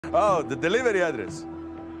Oh, the delivery address.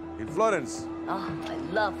 In Florence. Oh, I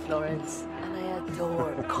love Florence. And I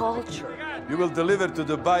adore culture. You will deliver to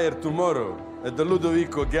the buyer tomorrow at the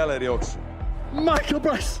Ludovico Gallery auction. Michael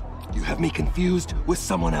Bryce! You have me confused with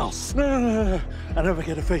someone else. No. I never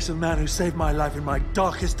get a face of the man who saved my life in my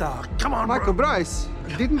darkest hour. Come on, Michael bro. Bryce,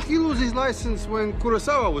 didn't he lose his license when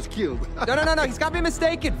Kurosawa was killed? No. He's got me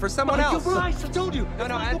mistaken for someone else. Michael Bryce, I told you. No,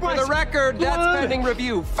 Michael and for Bryce. the record, that's pending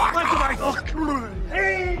review. Fuck! Michael Bryce.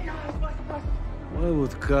 Hey, Why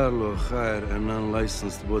would Carlo hire an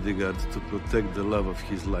unlicensed bodyguard to protect the love of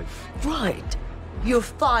his life? Right. You're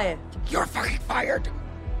fired. You're fucking fired.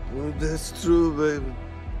 Well, that's true, baby.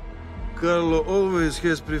 Carlo always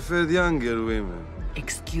has preferred younger women.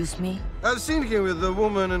 Excuse me? I've seen him with a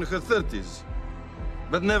woman in her 30s,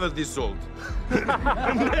 but never this old. No, don't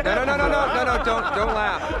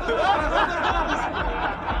laugh.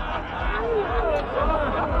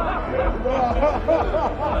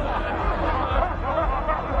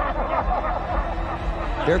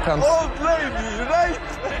 Here comes. Old lady, right?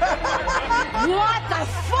 What the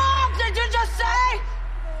fuck did you just say?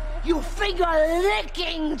 You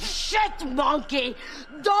finger-licking shit monkey!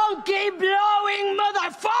 Donkey-blowing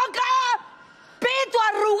motherfucker! Pito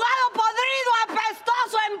arrugado, podrido,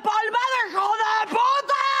 apestoso, empolvado, hijo de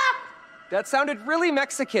puta! That sounded really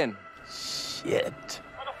Mexican. Shit.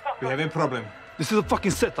 We have a problem. This is a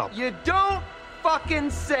fucking setup. You don't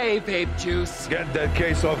fucking say, vape juice. Get that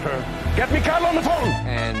case off her. Get me Carlo on the phone!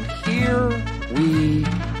 And here we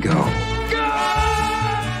go.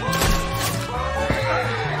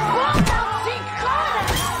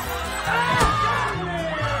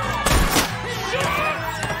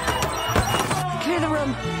 Clear the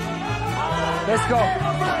room. Let's go.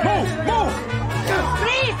 Move!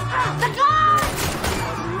 Freeze! The car!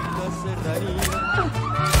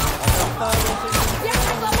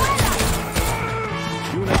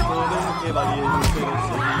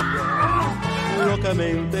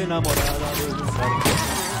 Locamente enamorada de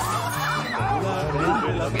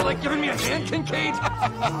un You like giving me a hand, Kincaid?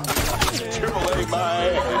 Triple A, my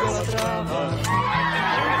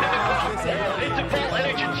Interpol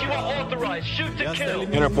agents, you are authorized. Shoot to kill.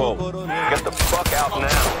 Interpol, get the fuck out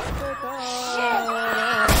now.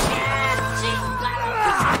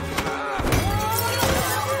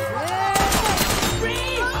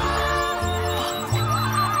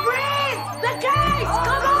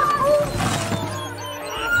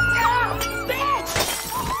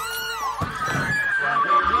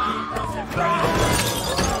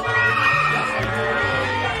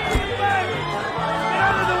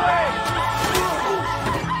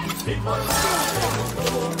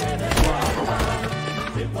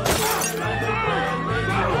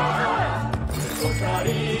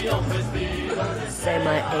 Say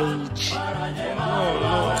my age. Oh,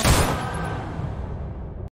 Lord.